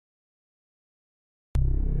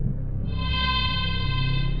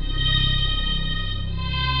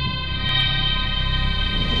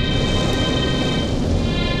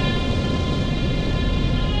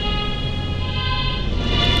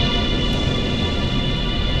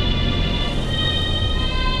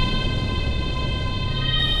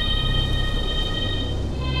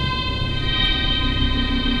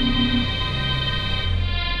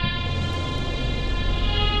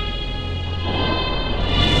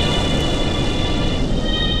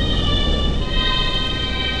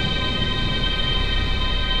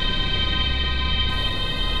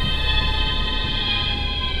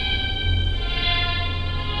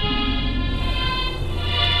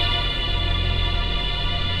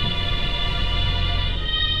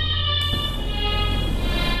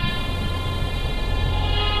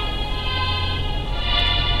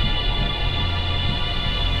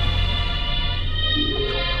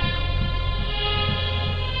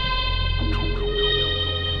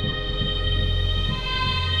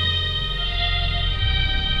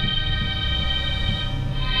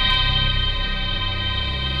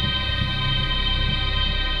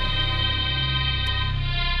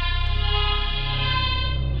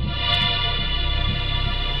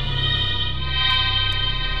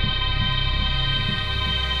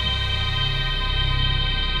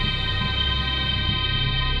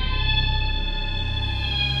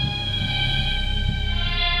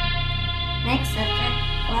Next subject,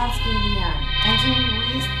 Kowalski Leon. Engine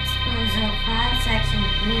waste disposal 5 section,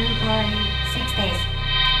 new body 6 days.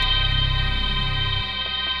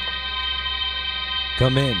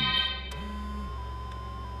 Come in.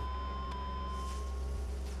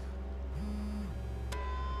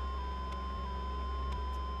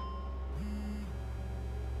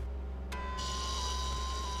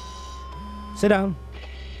 Sit down.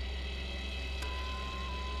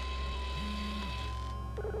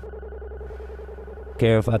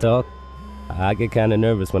 Care if I talk? I get kinda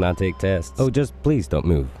nervous when I take tests. Oh, just please don't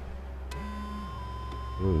move.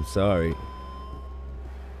 Sorry.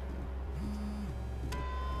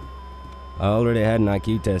 I already had an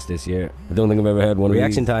IQ test this year. I don't think I've ever had one of these.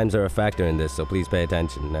 Reaction times are a factor in this, so please pay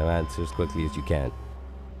attention. Now answer as quickly as you can.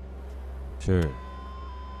 Sure.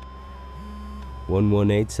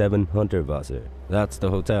 1187 Hunterwasser. That's the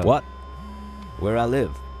hotel. What? Where I live.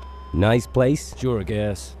 Nice place? Sure, I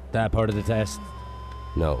guess. That part of the test.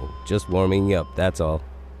 No, just warming you up, that's all.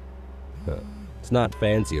 It's not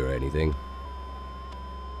fancy or anything.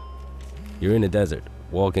 You're in a desert,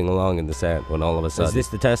 walking along in the sand when all of a sudden... Is this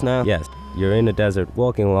the test now? Yes. You're in a desert,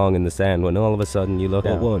 walking along in the sand when all of a sudden you look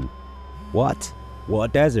down. What one? What?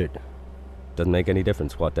 What desert? Doesn't make any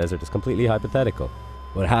difference. What desert is completely hypothetical.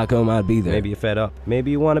 But how come I'd be there? Maybe you're fed up.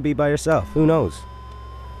 Maybe you want to be by yourself. Who knows?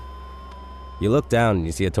 You look down and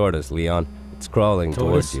you see a tortoise, Leon. It's crawling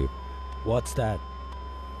towards you. What's that?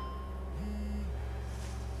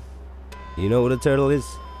 You know what a turtle is?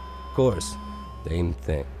 Of course. Same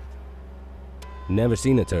thing. Never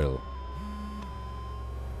seen a turtle.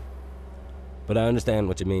 But I understand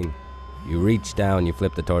what you mean. You reach down, you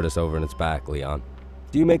flip the tortoise over on its back, Leon.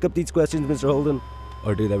 Do you make up these questions, Mr. Holden?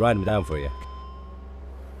 Or do they write them down for you?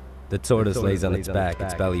 The tortoise lays on its back,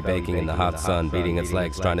 its belly baking in the hot sun, beating its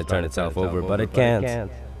legs, trying to turn itself over, but it can't.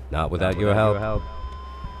 Not without your help.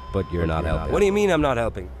 But you're not helping. What do you mean I'm not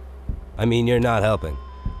helping? I mean you're not helping.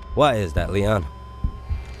 Why is that, Leon?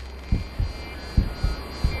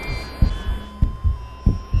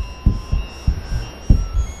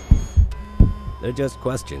 They're just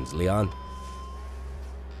questions, Leon.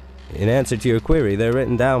 In answer to your query, they're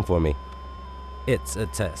written down for me. It's a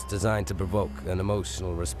test designed to provoke an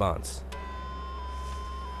emotional response.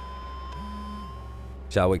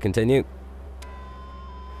 Shall we continue?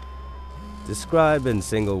 Describe in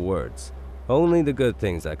single words only the good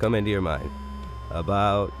things that come into your mind.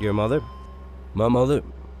 About your mother? My mother?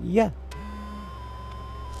 Yeah.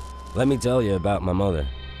 Let me tell you about my mother.